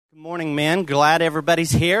Good morning, men. Glad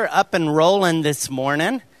everybody's here, up and rolling this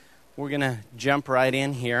morning. We're going to jump right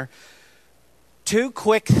in here. Two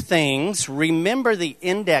quick things. Remember the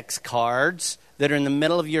index cards that are in the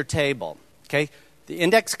middle of your table. Okay? The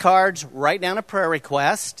index cards, write down a prayer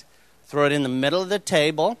request, throw it in the middle of the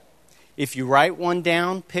table. If you write one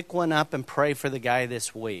down, pick one up and pray for the guy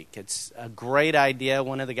this week. It's a great idea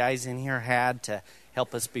one of the guys in here had to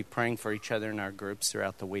help us be praying for each other in our groups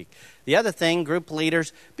throughout the week. The other thing, group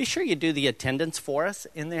leaders, be sure you do the attendance for us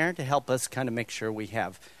in there to help us kind of make sure we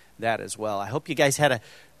have that as well. I hope you guys had a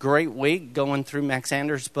great week going through Max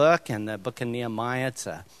Anders' book and the book of Nehemiah. It's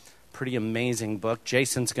a pretty amazing book.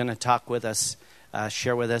 Jason's going to talk with us,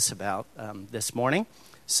 share with us about this morning.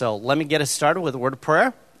 So let me get us started with a word of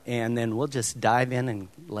prayer, and then we'll just dive in and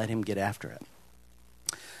let him get after it.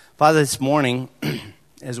 Father, this morning,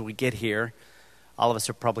 as we get here, all of us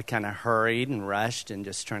are probably kind of hurried and rushed and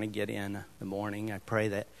just trying to get in the morning. I pray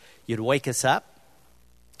that you'd wake us up,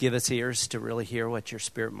 give us ears to really hear what your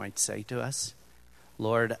Spirit might say to us.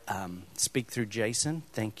 Lord, speak through Jason.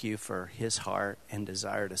 Thank you for his heart and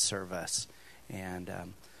desire to serve us. And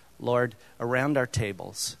Lord, around our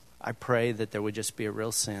tables, I pray that there would just be a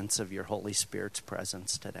real sense of your Holy Spirit's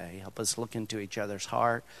presence today. Help us look into each other's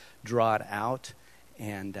heart, draw it out,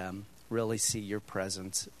 and really see your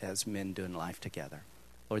presence as men doing life together.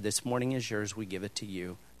 Lord, this morning is yours. We give it to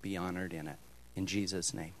you. Be honored in it. In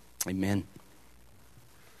Jesus' name, amen.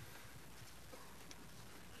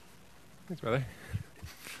 Thanks, brother.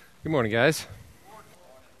 Good morning, guys.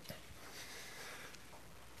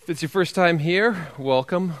 If it's your first time here,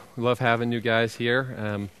 welcome. We love having new guys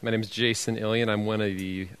here. My name is Jason Illian. I'm one of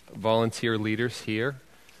the volunteer leaders here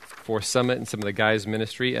for Summit and some of the guys'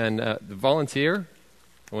 ministry. And the volunteer,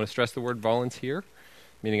 I want to stress the word volunteer,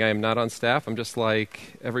 meaning I am not on staff. I'm just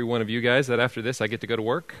like every one of you guys that after this I get to go to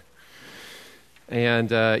work. And,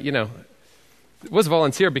 it was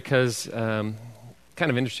volunteer because kind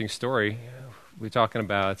of interesting story. We were talking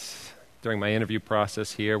about during my interview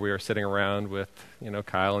process here, we were sitting around with,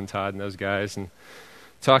 Kyle and Todd and those guys and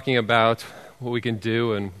talking about what we can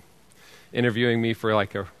do and interviewing me for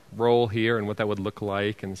like a role here and what that would look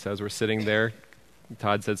like. And so as we're sitting there,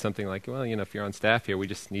 Todd said something like, well, if you're on staff here, we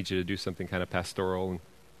just need you to do something kind of pastoral. And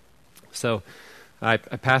so I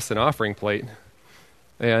passed an offering plate,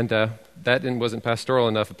 and that wasn't pastoral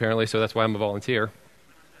enough, apparently, so that's why I'm a volunteer.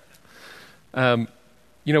 One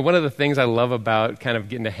of the things I love about kind of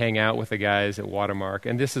getting to hang out with the guys at Watermark,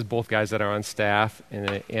 and this is both guys that are on staff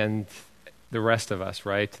and the rest of us,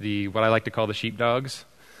 right? What I like to call the sheepdogs.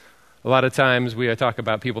 A lot of times we talk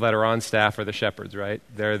about people that are on staff are the shepherds, right?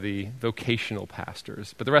 They're the vocational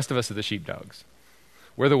pastors. But the rest of us are the sheepdogs.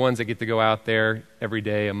 We're the ones that get to go out there every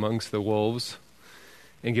day amongst the wolves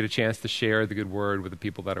and get a chance to share the good word with the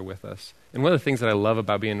people that are with us. And one of the things that I love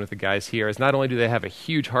about being with the guys here is not only do they have a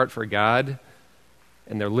huge heart for God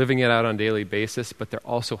and they're living it out on a daily basis, but they're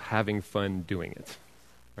also having fun doing it,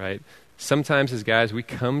 right? Sometimes as guys, we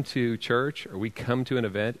come to church or we come to an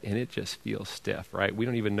event and it just feels stiff, right? We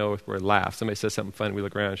don't even know if we're laugh. Somebody says something fun, we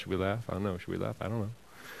look around, should we laugh? I don't know. Should we laugh? I don't know.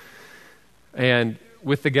 And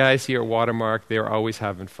with the guys here at Watermark, they're always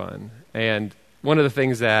having fun. And one of the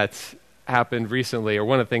things that happened recently, or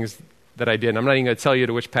one of the things that I did, and I'm not even going to tell you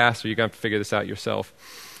to which pastor, you're going to have to figure this out yourself.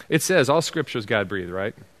 It says all Scripture is God-breathed,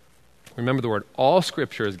 right? Remember the word, all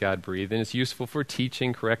Scripture is God-breathed, and it's useful for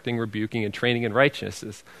teaching, correcting, rebuking, and training in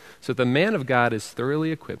righteousness, so the man of God is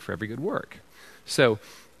thoroughly equipped for every good work. So,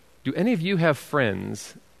 do any of you have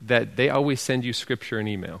friends that they always send you Scripture in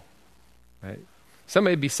email? Right? Some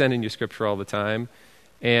may be sending you Scripture all the time,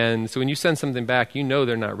 and so when you send something back, you know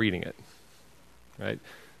they're not reading it. Right?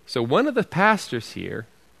 So one of the pastors here,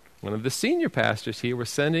 one of the senior pastors here,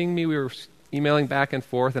 we were emailing back and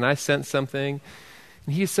forth, and I sent something,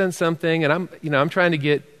 and he sent something, and I'm trying to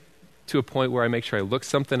get to a point where I make sure I look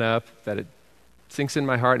something up, that it sinks in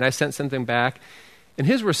my heart, and I sent something back, and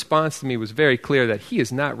his response to me was very clear that he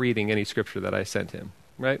is not reading any Scripture that I sent him,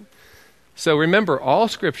 right? So remember, all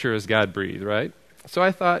Scripture is God-breathed, right? So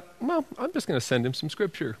I thought, well, I'm just going to send him some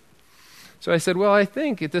Scripture. So I said, well, I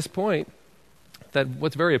think at this point that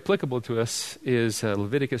what's very applicable to us is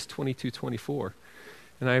Leviticus 22:24,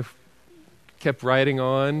 and I kept writing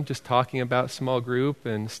on, just talking about small group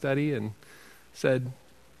and study, and said,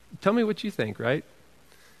 tell me what you think, right?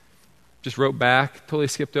 Just wrote back, totally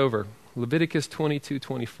skipped over. Leviticus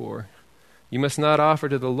 22:24. You must not offer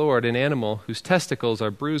to the Lord an animal whose testicles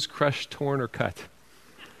are bruised, crushed, torn, or cut.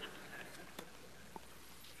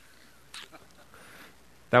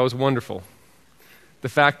 That was wonderful. The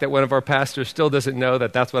fact that one of our pastors still doesn't know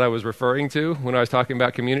that that's what I was referring to when I was talking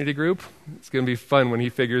about community group, it's going to be fun when he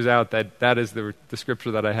figures out that that is the scripture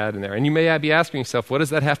that I had in there. And you may be asking yourself, what does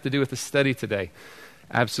that have to do with the study today?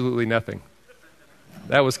 Absolutely nothing.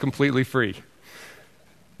 That was completely free.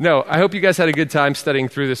 No, I hope you guys had a good time studying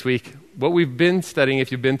through this week. What we've been studying,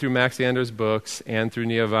 if you've been through Max Anders' books and through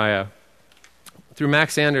Nehemiah, through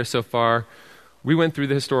Max Anders so far, we went through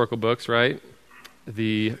the historical books, right?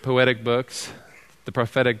 The poetic books, the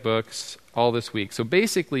prophetic books, all this week. So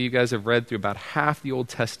basically, you guys have read through about half the Old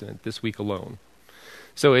Testament this week alone.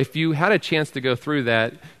 So if you had a chance to go through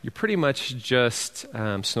that, you're pretty much just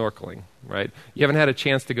snorkeling, right? You haven't had a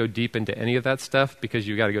chance to go deep into any of that stuff because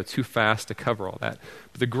you've got to go too fast to cover all that.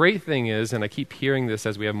 But the great thing is, and I keep hearing this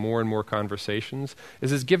as we have more and more conversations,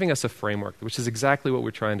 is it's giving us a framework, which is exactly what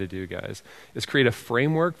we're trying to do, guys, is create a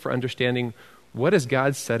framework for understanding what is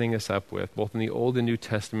God setting us up with, both in the Old and New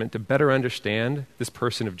Testament, to better understand this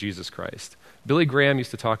person of Jesus Christ. Billy Graham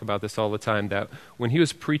used to talk about this all the time, that when he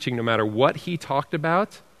was preaching, no matter what he talked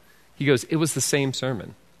about, he goes, it was the same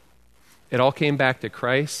sermon. It all came back to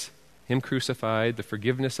Christ, him crucified, the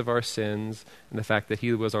forgiveness of our sins, and the fact that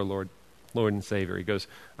he was our Lord and Savior. He goes,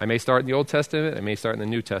 I may start in the Old Testament, I may start in the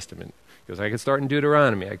New Testament. He goes, I could start in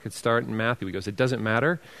Deuteronomy, I could start in Matthew. He goes, it doesn't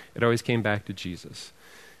matter. It always came back to Jesus.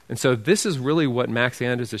 And so this is really what Max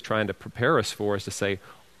Anders is trying to prepare us for, is to say,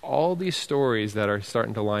 all these stories that are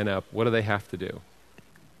starting to line up, what do they have to do?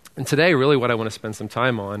 And today, really what I want to spend some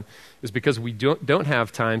time on is, because we don't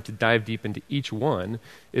have time to dive deep into each one,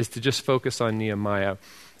 is to just focus on Nehemiah.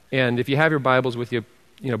 And if you have your Bibles with you,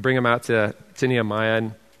 bring them out to Nehemiah.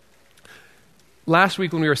 And last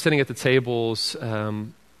week when we were sitting at the tables,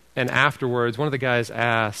 and afterwards, one of the guys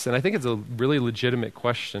asked, and I think it's a really legitimate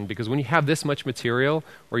question, because when you have this much material,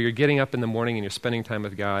 or you're getting up in the morning and you're spending time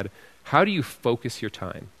with God, how do you focus your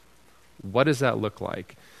time? What does that look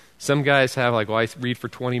like? Some guys have I read for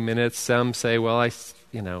 20 minutes. Some say, I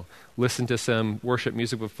listen to some worship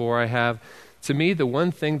music before I have. To me, the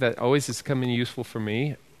one thing that always is coming useful for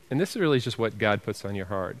me, and this is really just what God puts on your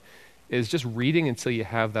heart, is just reading until you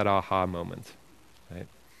have that aha moment, right?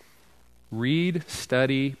 Read,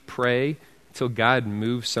 study, pray until God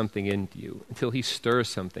moves something into you, until he stirs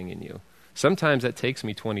something in you. Sometimes that takes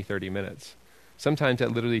me 20, 30 minutes. Sometimes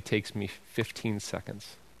that literally takes me 15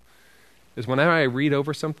 seconds. Is whenever I read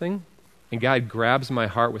over something and God grabs my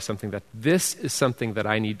heart with something that this is something that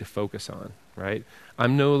I need to focus on, right?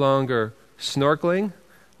 I'm no longer snorkeling,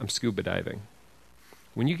 I'm scuba diving.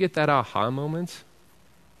 When you get that aha moment,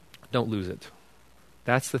 don't lose it.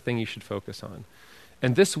 That's the thing you should focus on.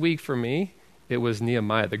 And this week for me, it was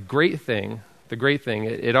Nehemiah. The great thing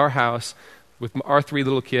at our house with our three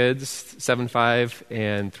little kids, 7, 5,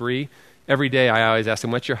 and 3, every day I always ask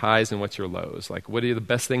them, what's your highs and what's your lows? What are the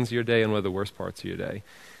best things of your day and what are the worst parts of your day?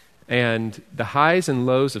 And the highs and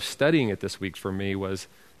lows of studying it this week for me was,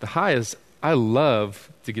 the high is, I love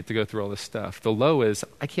to get to go through all this stuff. The low is,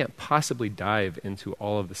 I can't possibly dive into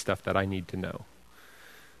all of the stuff that I need to know.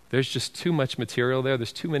 There's just too much material there.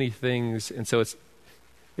 There's too many things. And so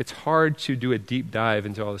it's hard to do a deep dive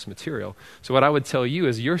into all this material. So what I would tell you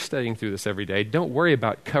is, you're studying through this every day. Don't worry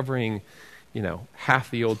about covering,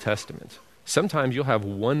 half the Old Testament. Sometimes you'll have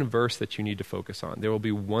one verse that you need to focus on. There will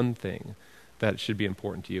be one thing that should be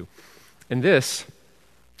important to you.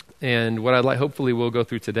 And what I'd like, hopefully we'll go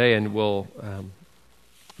through today and will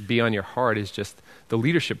be on your heart, is just the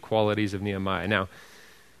leadership qualities of Nehemiah. Now,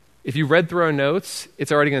 if you read through our notes,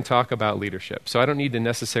 it's already going to talk about leadership. So I don't need to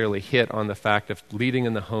necessarily hit on the fact of leading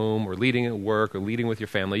in the home or leading at work or leading with your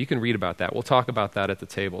family. You can read about that. We'll talk about that at the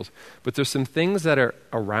tables. But there's some things that are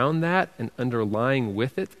around that and underlying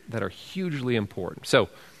with it that are hugely important. So,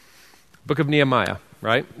 Book of Nehemiah,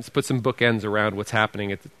 right? Let's put some bookends around what's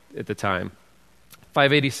happening at the time.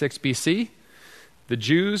 586 BC, the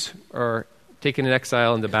Jews are taken in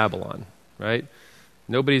exile into Babylon, right?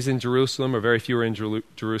 Nobody's in Jerusalem, or very few are in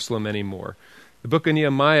Jerusalem anymore. The book of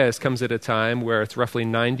Nehemiah comes at a time where it's roughly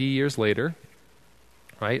 90 years later,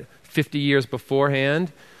 right? 50 years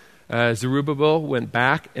beforehand, Zerubbabel went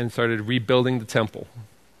back and started rebuilding the temple.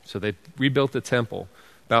 So they rebuilt the temple.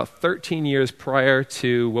 About 13 years prior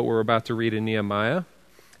to what we're about to read in Nehemiah,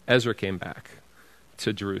 Ezra came back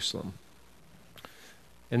to Jerusalem.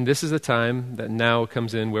 And this is a time that now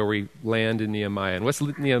comes in where we land in Nehemiah.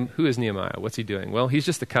 And who is Nehemiah? What's he doing? Well, he's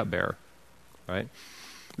just a cupbearer, right?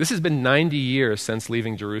 This has been 90 years since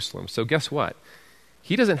leaving Jerusalem. So guess what?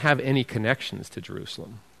 He doesn't have any connections to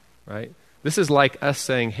Jerusalem, right? This is like us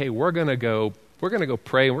saying, hey, we're going to go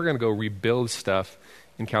pray and we're going to go rebuild stuff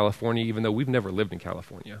in California, even though we've never lived in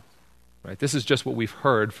California, Right? This is just what we've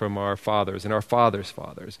heard from our fathers and our fathers'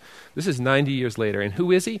 fathers. This is 90 years later. And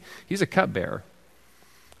who is he? He's a cupbearer.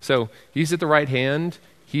 So he's at the right hand.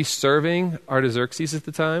 He's serving Artaxerxes at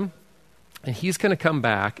the time. And he's going to come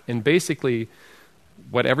back, and basically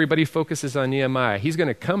what everybody focuses on Nehemiah, he's going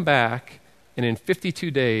to come back and in 52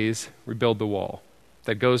 days rebuild the wall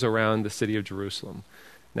that goes around the city of Jerusalem.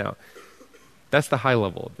 Now, that's the high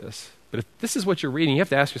level of this. But if this is what you're reading, you have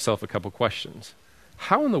to ask yourself a couple questions.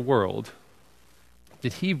 How in the world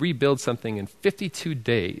did he rebuild something in 52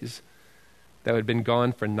 days that had been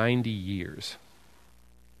gone for 90 years?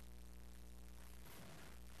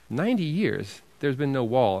 90 years, there's been no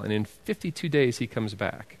wall, and in 52 days he comes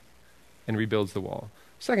back and rebuilds the wall.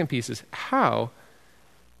 Second piece is, how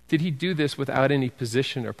did he do this without any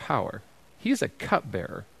position or power? He's a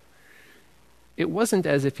cupbearer. It wasn't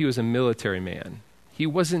as if he was a military man. He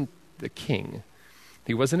wasn't the king.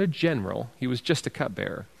 He wasn't a general. He was just a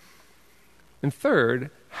cupbearer. And third,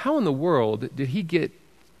 how in the world did he get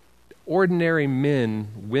ordinary men,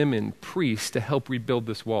 women, priests to help rebuild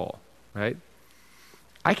this wall, right?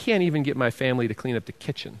 I can't even get my family to clean up the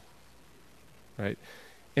kitchen, right?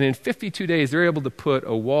 And in 52 days, they're able to put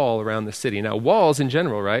a wall around the city. Now, walls in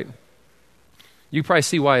general, right? You probably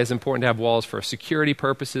see why it's important to have walls for security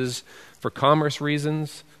purposes, for commerce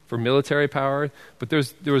reasons, for military power. But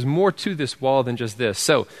there was more to this wall than just this.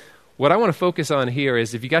 So what I want to focus on here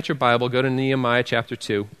is, if you got your Bible, go to Nehemiah chapter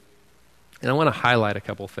 2. And I want to highlight a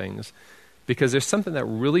couple things, because there's something that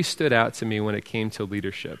really stood out to me when it came to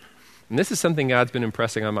leadership. And this is something God's been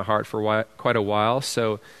impressing on my heart for quite a while,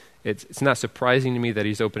 so it's not surprising to me that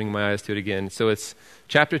he's opening my eyes to it again. So it's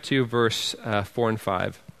chapter 2, verse 4 and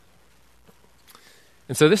 5.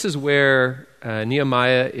 And so this is where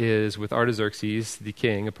Nehemiah is with Artaxerxes, the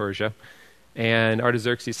king of Persia. And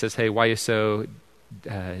Artaxerxes says, hey, why are you so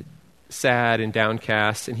sad and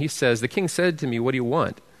downcast? And he says, the king said to me, what do you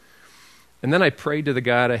want? And then I prayed to the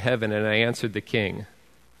God of heaven, and I answered the king.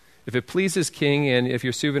 If it pleases king, and if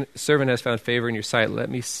your servant has found favor in your sight,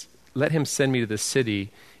 let him send me to the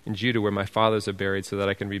city in Judah where my fathers are buried, so that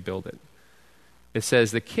I can rebuild it. It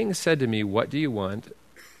says, the king said to me, what do you want?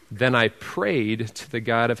 Then I prayed to the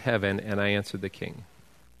God of heaven, and I answered the king.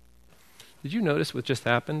 Did you notice what just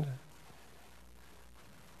happened?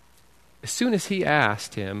 As soon as he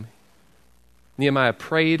asked him, Nehemiah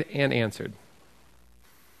prayed and answered.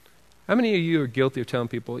 How many of you are guilty of telling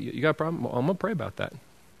people, you got a problem? Well, I'm going to pray about that.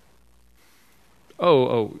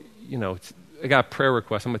 I got a prayer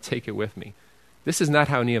request. I'm going to take it with me. This is not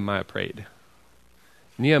how Nehemiah prayed.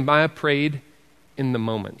 Nehemiah prayed in the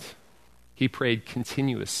moment. He prayed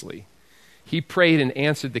continuously. He prayed and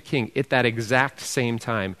answered the king at that exact same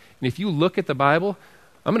time. And if you look at the Bible,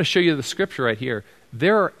 I'm going to show you the scripture right here.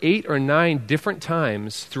 There are 8 or 9 different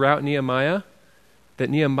times throughout Nehemiah that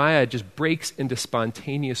Nehemiah just breaks into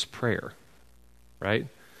spontaneous prayer, right?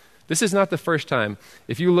 This is not the first time.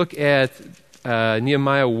 If you look at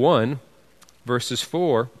Nehemiah 1, verses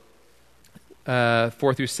 4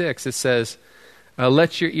 through 6, it says,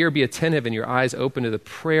 let your ear be attentive and your eyes open to the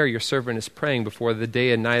prayer your servant is praying before the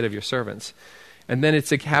day and night of your servants. And then it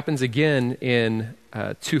happens again in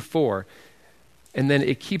 2:4. And then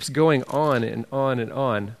it keeps going on and on and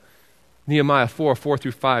on. Nehemiah 4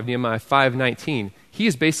 through 5, Nehemiah 5:19. He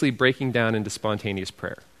is basically breaking down into spontaneous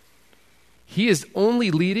prayer. He is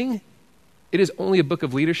only leading. It is only a book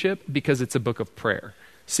of leadership because it's a book of prayer.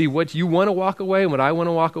 See, what you want to walk away and what I want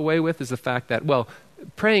to walk away with is the fact that,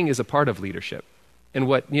 praying is a part of leadership. And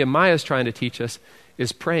what Nehemiah is trying to teach us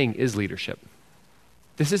is praying is leadership.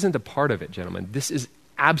 This isn't a part of it, gentlemen. This is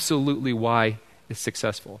absolutely why it's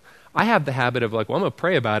successful. I have the habit of I'm going to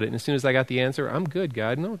pray about it, and as soon as I got the answer, I'm good,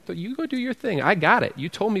 God. No, you go do your thing. I got it. You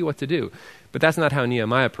told me what to do. But that's not how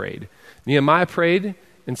Nehemiah prayed. Nehemiah prayed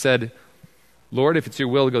and said, Lord, if it's your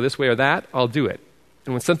will to go this way or that, I'll do it.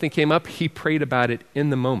 And when something came up, he prayed about it in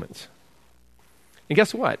the moment. And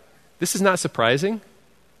guess what? This is not surprising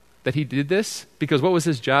that he did this, because what was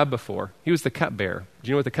his job before? He was the cupbearer. Do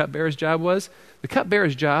you know what the cupbearer's job was? The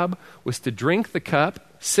cupbearer's job was to drink the cup,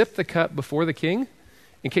 sip the cup before the king,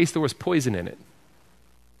 in case there was poison in it.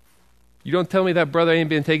 You don't tell me that brother ain't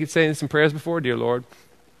been saying some prayers before, dear Lord.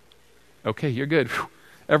 Okay, you're good. Whew.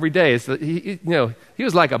 Every day, he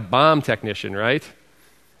was like a bomb technician, right?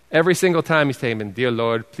 Every single time he's saying, dear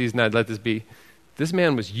Lord, please not let this be. This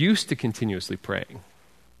man was used to continuously praying,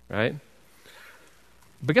 right?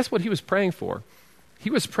 But guess what he was praying for?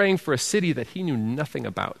 He was praying for a city that he knew nothing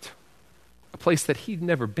about, a place that he'd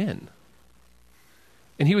never been.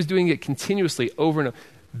 And he was doing it continuously over and over.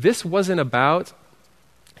 This wasn't about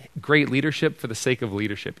great leadership for the sake of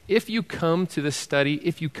leadership. If you come to this study,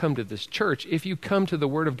 if you come to this church, if you come to the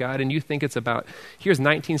Word of God and you think it's about, here's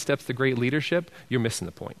 19 steps to great leadership, you're missing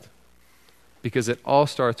the point. Because it all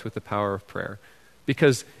starts with the power of prayer.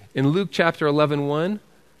 Because in Luke chapter 11:1,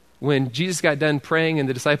 when Jesus got done praying and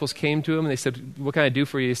the disciples came to him and they said, what can I do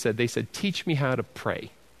for you? They said, teach me how to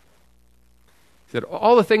pray. He said,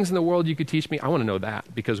 all the things in the world you could teach me, I want to know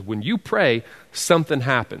that. Because when you pray, something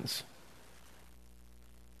happens.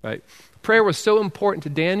 Right? Prayer was so important to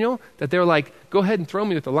Daniel that they were like, go ahead and throw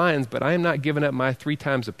me with the lions, but I am not giving up my 3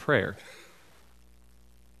 times of prayer.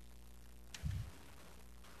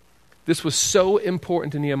 This was so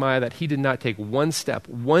important to Nehemiah that he did not take one step,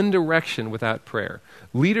 one direction without prayer.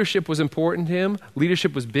 Leadership was important to him.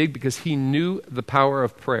 Leadership was big because he knew the power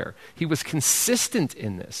of prayer. He was consistent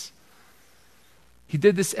in this. He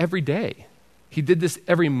did this every day. He did this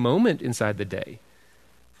every moment inside the day.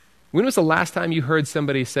 When was the last time you heard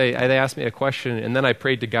somebody say, they asked me a question and then I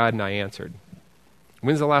prayed to God and I answered?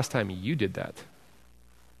 When's the last time you did that?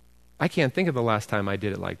 I can't think of the last time I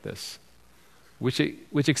did it like this. Which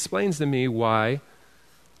explains to me why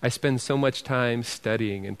I spend so much time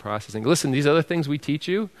studying and processing. Listen, these other things we teach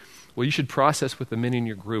you, well, you should process with the men in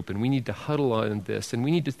your group, and we need to huddle on this, and we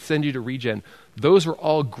need to send you to Regen. Those are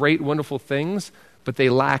all great, wonderful things, but they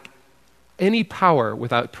lack any power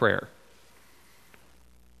without prayer.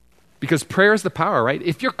 Because prayer is the power, right?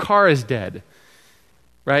 If your car is dead,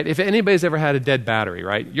 right? If anybody's ever had a dead battery,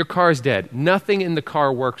 right? Your car is dead. Nothing in the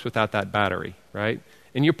car works without that battery, right?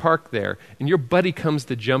 And you're parked there, and your buddy comes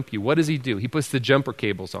to jump you. What does he do? He puts the jumper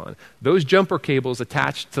cables on. Those jumper cables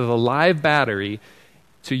attach to the live battery,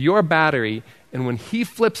 to your battery, and when he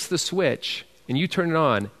flips the switch and you turn it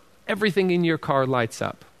on, everything in your car lights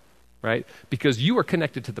up, right? Because you are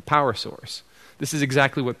connected to the power source. This is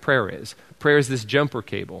exactly what prayer is. Prayer is this jumper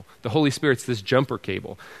cable. The Holy Spirit's this jumper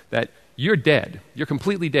cable that you're dead. You're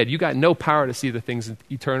completely dead. You got no power to see the things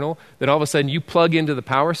eternal. Then all of a sudden you plug into the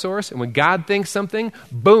power source, and when God thinks something,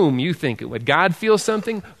 boom, you think it. When God feels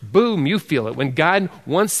something, boom, you feel it. When God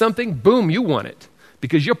wants something, boom, you want it.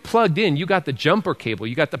 Because you're plugged in. You got the jumper cable.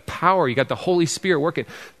 You got the power. You got the Holy Spirit working.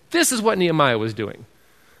 This is what Nehemiah was doing.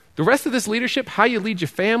 The rest of this leadership, how you lead your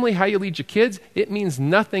family, how you lead your kids, it means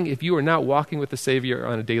nothing if you are not walking with the Savior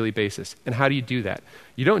on a daily basis. And how do you do that?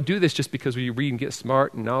 You don't do this just because you read and get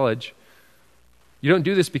smart and knowledge. You don't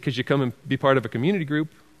do this because you come and be part of a community group.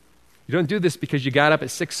 You don't do this because you got up at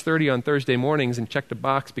 6:30 on Thursday mornings and checked a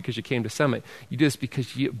box because you came to Summit. You do this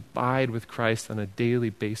because you abide with Christ on a daily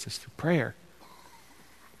basis through prayer.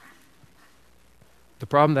 The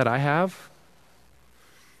problem that I have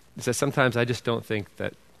is that sometimes I just don't think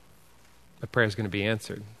that a prayer is going to be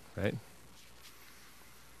answered, right?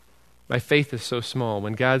 My faith is so small.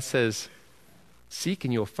 When God says, seek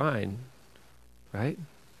and you'll find, right?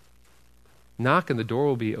 Knock and the door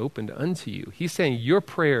will be opened unto you. He's saying your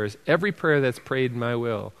prayers, every prayer that's prayed in my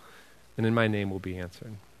will and in my name will be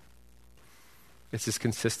answered. It's this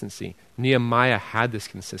consistency. Nehemiah had this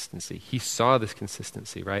consistency. He saw this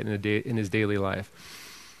consistency, right, in his daily life.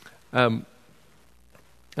 I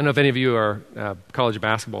don't know if any of you are college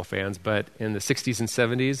basketball fans, but in the 60s and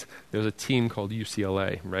 70s, there was a team called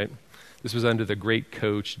UCLA, right? This was under the great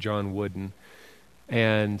coach, John Wooden.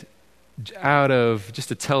 And just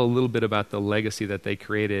to tell a little bit about the legacy that they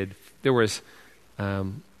created, there was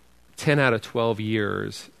 10 out of 12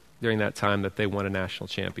 years during that time that they won a national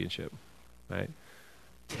championship, right?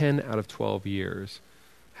 10 out of 12 years.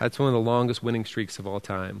 Had one of the longest winning streaks of all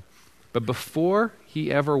time. But before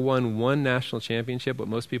he ever won one national championship, what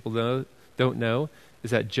most people don't know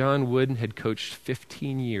is that John Wooden had coached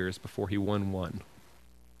 15 years before he won one.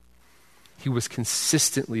 He was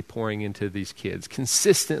consistently pouring into these kids,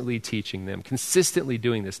 consistently teaching them, consistently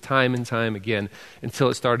doing this time and time again until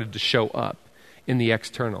it started to show up in the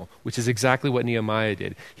external, which is exactly what Nehemiah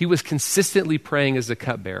did. He was consistently praying as a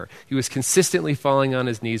cupbearer. He was consistently falling on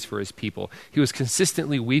his knees for his people. He was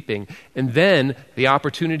consistently weeping. And then the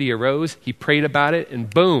opportunity arose. He prayed about it, and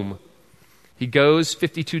boom, he goes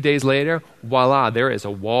 52 days later, voila, there is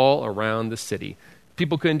a wall around the city.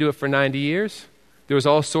 People couldn't do it for 90 years. There was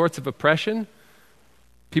all sorts of oppression,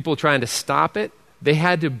 people trying to stop it. They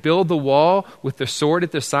had to build the wall with their sword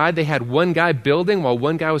at their side. They had one guy building while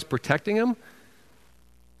one guy was protecting him.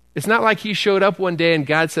 It's not like he showed up one day and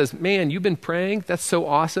God says, man, you've been praying. That's so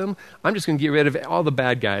awesome. I'm just going to get rid of all the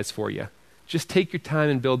bad guys for you. Just take your time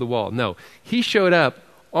and build the wall. No, he showed up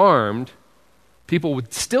armed. People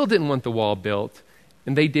still didn't want the wall built,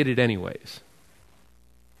 and they did it anyways.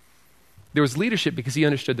 There was leadership because he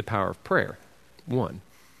understood the power of prayer. One.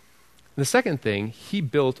 The second thing, he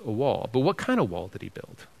built a wall. But what kind of wall did he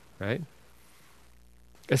build, right?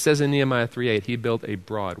 It says in Nehemiah 3:8, he built a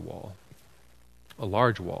broad wall, a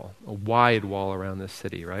large wall, a wide wall around this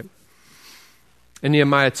city, right? In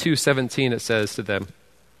Nehemiah 2:17, it says to them,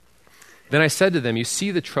 then I said to them, you see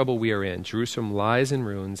the trouble we are in. Jerusalem lies in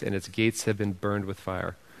ruins, and its gates have been burned with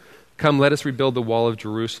fire. Come, let us rebuild the wall of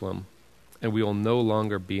Jerusalem, and we will no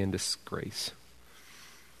longer be in disgrace.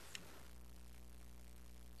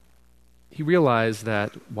 He realized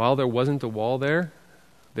that while there wasn't a wall there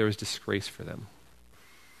was disgrace for them.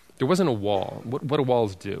 There wasn't a wall. What do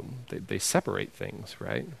walls do? They separate things,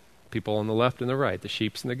 right? People on the left and the right, the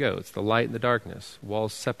sheep and the goats, the light and the darkness.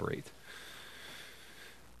 Walls separate.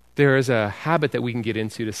 There is a habit that we can get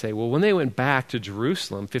into to say, well, when they went back to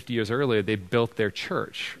Jerusalem 50 years earlier, they built their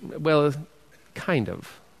church. Well, kind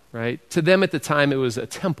of, right? To them at the time, it was a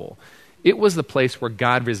temple. It was the place where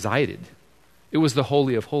God resided. It was the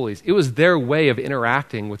Holy of Holies. It was their way of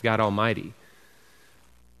interacting with God Almighty.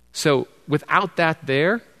 So without that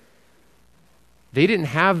there, they didn't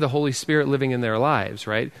have the Holy Spirit living in their lives,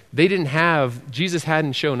 right? Jesus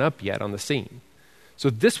hadn't shown up yet on the scene. So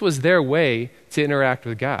this was their way to interact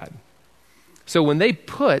with God. So when they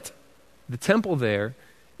put the temple there,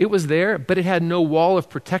 it was there, but it had no wall of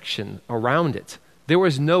protection around it. There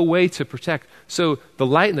was no way to protect. So the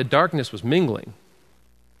light and the darkness was mingling.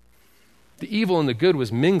 The evil and the good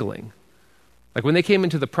was mingling. Like when they came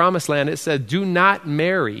into the promised land, it said, do not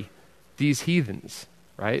marry these heathens,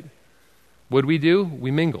 right? What did we do? We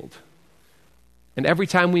mingled. And every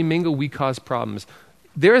time we mingle, we cause problems.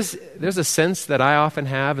 There's a sense that I often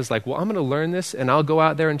have is like, well, I'm going to learn this and I'll go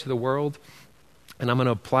out there into the world and I'm going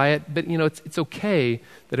to apply it. But, it's okay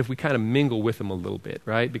that if we kind of mingle with them a little bit,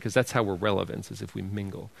 right? Because that's how we're relevant, is if we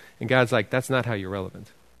mingle. And God's like, that's not how you're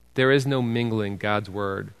relevant. There is no mingling God's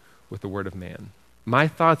word with the word of man. My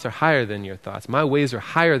thoughts are higher than your thoughts. My ways are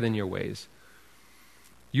higher than your ways.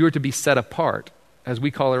 You are to be set apart. As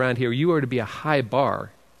we call around here, you are to be a high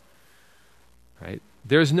bar, right?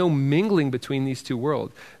 There's no mingling between these two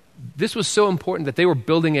worlds. This was so important that they were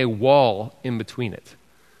building a wall in between it.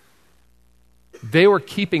 They were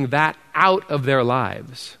keeping that out of their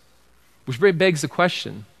lives, which begs the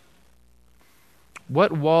question,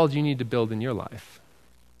 what wall do you need to build in your life?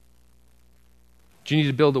 Do you need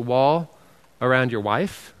to build a wall around your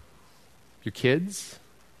wife, your kids,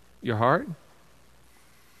 your heart?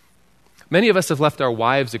 Many of us have left our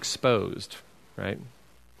wives exposed, right?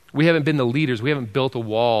 We haven't been the leaders. We haven't built a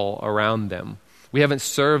wall around them. We haven't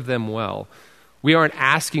served them well. We aren't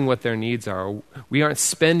asking what their needs are. We aren't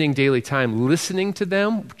spending daily time listening to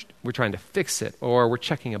them. We're trying to fix it, or we're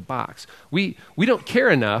checking a box. We don't care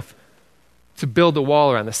enough to build a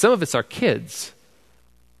wall around this. Some of it's our kids.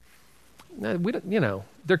 We don't,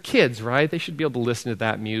 they're kids, right? They should be able to listen to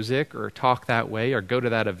that music or talk that way or go to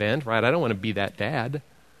that event, right? I don't want to be that dad.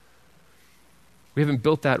 We haven't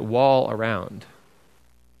built that wall around.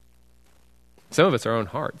 Some of it's our own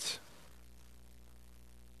hearts.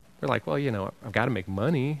 We're like, well, I've got to make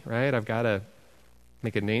money, right? I've got to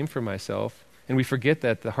make a name for myself. And we forget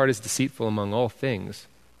that the heart is deceitful among all things.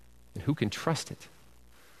 And who can trust it?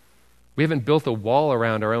 We haven't built a wall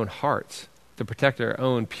around our own hearts to protect our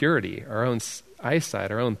own purity, our own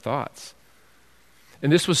eyesight, our own thoughts.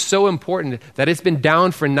 And this was so important that it's been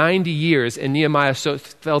down for 90 years, and Nehemiah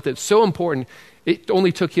felt it so important, it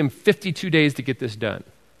only took him 52 days to get this done.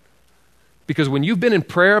 Because when you've been in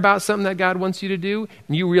prayer about something that God wants you to do,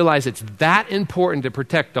 and you realize it's that important to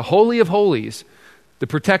protect the Holy of Holies,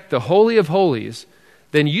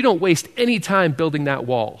 then you don't waste any time building that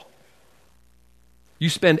wall. You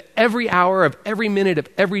spend every hour of every minute of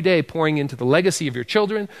every day pouring into the legacy of your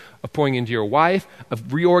children, of pouring into your wife,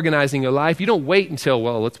 of reorganizing your life. You don't wait until,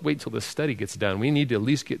 let's wait until this study gets done. We need to at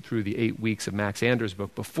least get through the 8 weeks of Max Anders'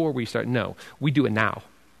 book before we start. No, we do it now.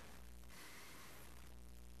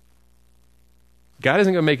 God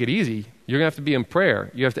isn't going to make it easy. You're going to have to be in prayer.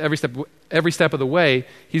 You have to every step of the way,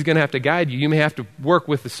 he's going to have to guide you. You may have to work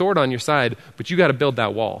with the sword on your side, but you got to build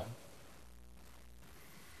that wall.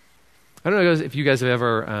 I don't know if you guys have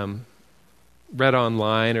ever read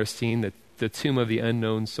online or seen the Tomb of the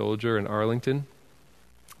Unknown Soldier in Arlington,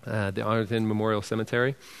 the Arlington Memorial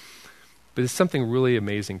Cemetery. But it's something really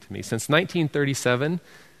amazing to me. Since 1937,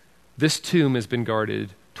 this tomb has been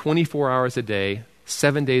guarded 24 hours a day,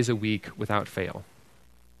 7 days a week without fail.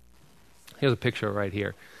 Here's a picture right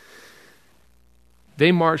here.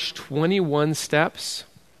 They march 21 steps,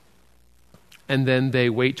 and then they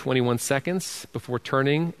wait 21 seconds before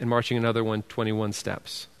turning and marching another 21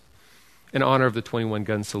 steps in honor of the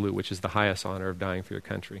 21-gun salute, which is the highest honor of dying for your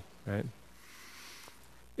country, right?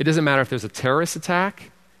 It doesn't matter if there's a terrorist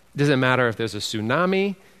attack. It doesn't matter if there's a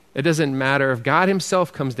tsunami. It doesn't matter if God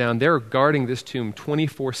himself comes down, they're guarding this tomb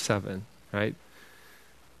 24/7, right?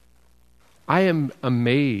 I am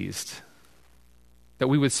amazed that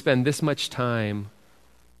we would spend this much time,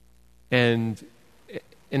 and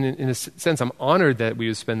in a sense, I'm honored that we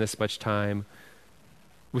would spend this much time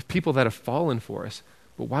with people that have fallen for us.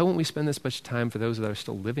 But why won't we spend this much time for those that are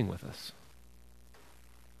still living with us?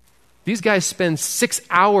 These guys spend 6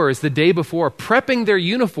 hours the day before prepping their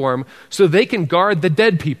uniform so they can guard the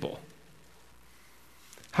dead people.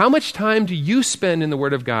 How much time do you spend in the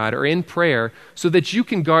Word of God or in prayer so that you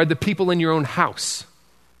can guard the people in your own house?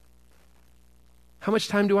 How much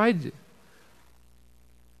time do I do?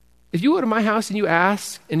 If you go to my house and you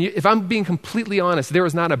ask, if I'm being completely honest, there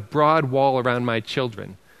is not a broad wall around my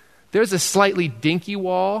children. There's a slightly dinky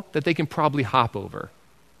wall that they can probably hop over,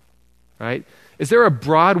 right? Is there a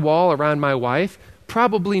broad wall around my wife?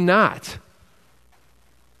 Probably not.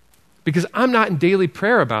 Because I'm not in daily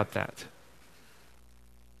prayer about that.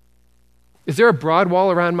 Is there a broad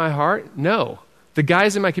wall around my heart? No. The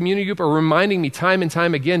guys in my community group are reminding me time and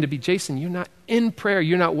time again to be, Jason, you're not in prayer.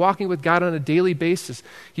 You're not walking with God on a daily basis.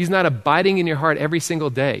 He's not abiding in your heart every single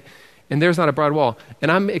day. And there's not a broad wall.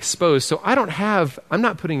 And I'm exposed. So I'm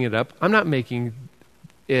not putting it up. I'm not making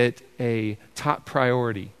it a top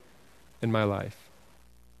priority in my life.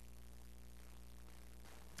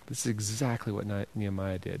 This is exactly what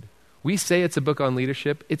Nehemiah did. We say it's a book on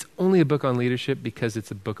leadership. It's only a book on leadership because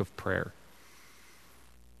it's a book of prayer.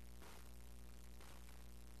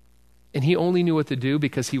 And he only knew what to do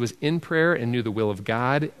because he was in prayer and knew the will of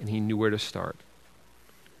God, and he knew where to start.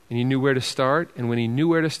 And he knew where to start, and when he knew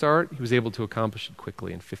where to start, he was able to accomplish it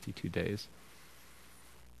quickly in 52 days.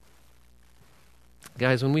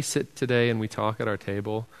 Guys, when we sit today and we talk at our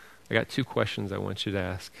table, I got 2 questions I want you to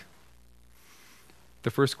ask.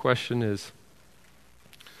 The first question is,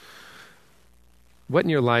 what in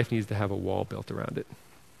your life needs to have a wall built around it?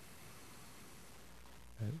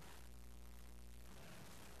 Right?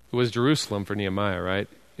 It was Jerusalem for Nehemiah, right?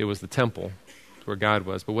 It was the temple where God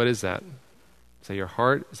was. But what is that? Is that your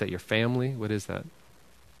heart? Is that your family? What is that? And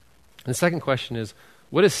the second question is,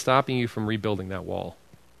 what is stopping you from rebuilding that wall?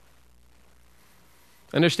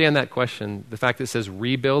 Understand that question. The fact that it says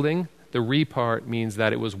rebuilding, the re part means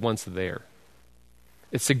that it was once there.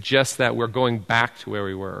 It suggests that we're going back to where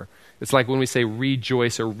we were. It's like when we say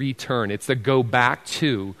rejoice or return. It's the go back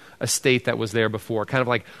to a state that was there before. Kind of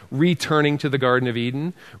like returning to the Garden of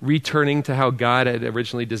Eden, returning to how God had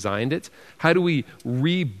originally designed it. How do we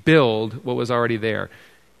rebuild what was already there?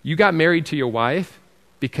 You got married to your wife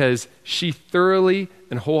because she thoroughly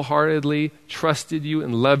and wholeheartedly trusted you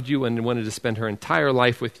and loved you and wanted to spend her entire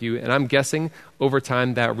life with you. And I'm guessing over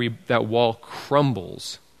time that wall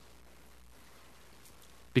crumbles.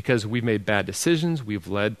 Because we've made bad decisions, we've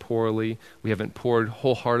led poorly, we haven't poured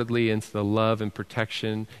wholeheartedly into the love and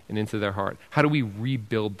protection and into their heart. How do we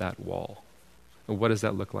rebuild that wall? And what does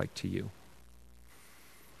that look like to you?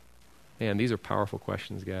 Man, these are powerful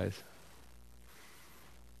questions, guys.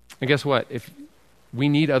 And guess what? If we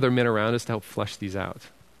need other men around us to help flesh these out.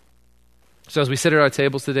 So as we sit at our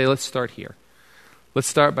tables today, let's start here. Let's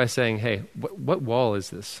start by saying, hey, what wall is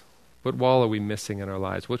this? What wall are we missing in our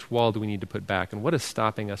lives? Which wall do we need to put back? And what is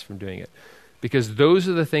stopping us from doing it? Because those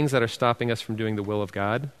are the things that are stopping us from doing the will of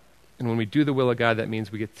God. And when we do the will of God, that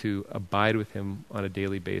means we get to abide with him on a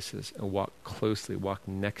daily basis and walk closely, walk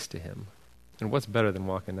next to him. And what's better than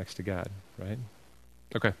walking next to God, right?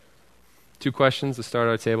 Okay. 2 questions to start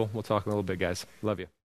our table. We'll talk in a little bit, guys. Love you.